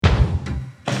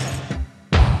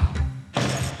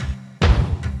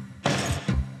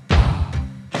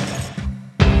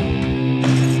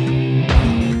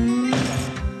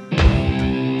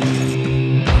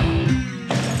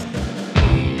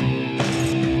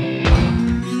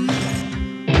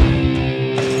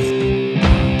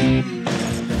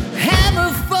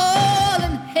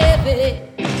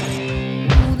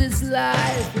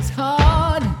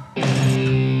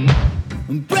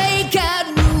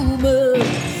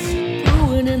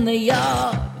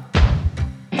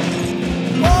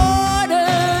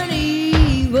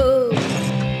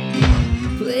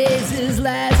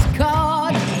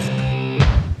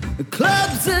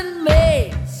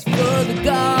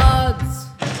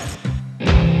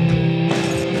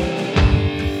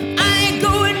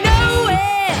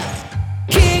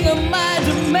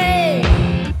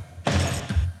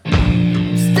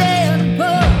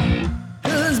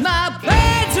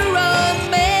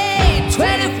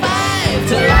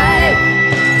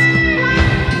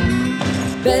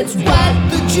That's what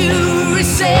the jury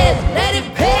said. Let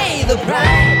him pay the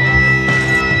price.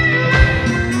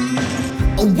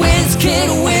 A whiz kid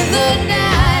with a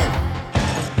knife,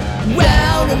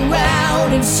 round and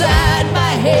round inside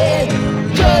my head.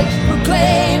 Judge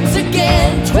proclaims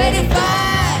again, 25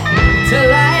 to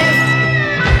life,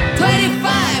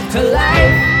 25 to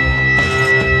life,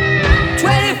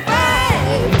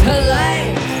 25 to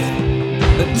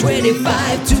life,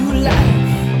 25 to life.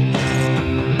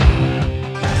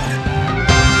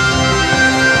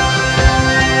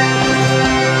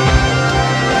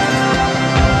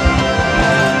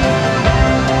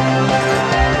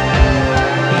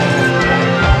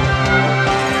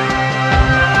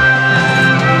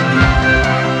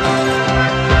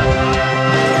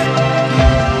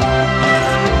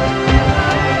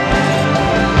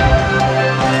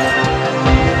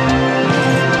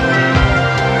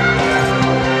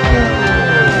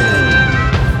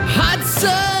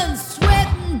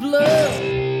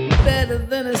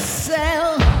 Than a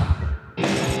cell.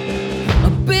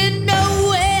 I've been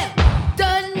nowhere,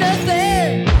 done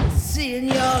nothing, seeing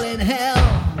y'all in hell.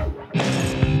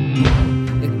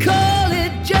 They call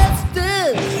it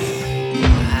justice,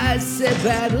 I said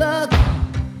bad luck.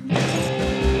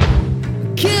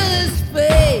 Kill his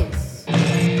face,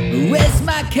 rest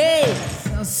my case,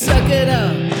 I'll suck it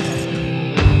up.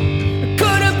 I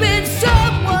could have been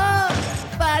someone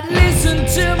if I'd listened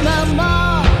to my mom.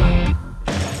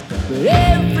 But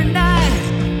every night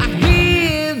I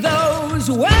hear those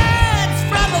words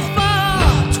from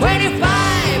afar,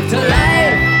 25 to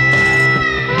life.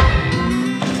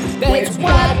 That's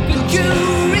what the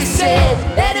jury said,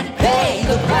 let him pay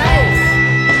the price.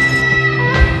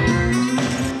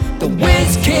 The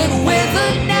whiz kid with a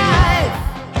knife,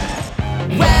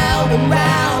 round and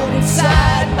round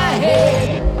inside my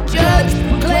head. Judge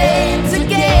proclaims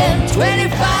again,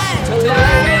 25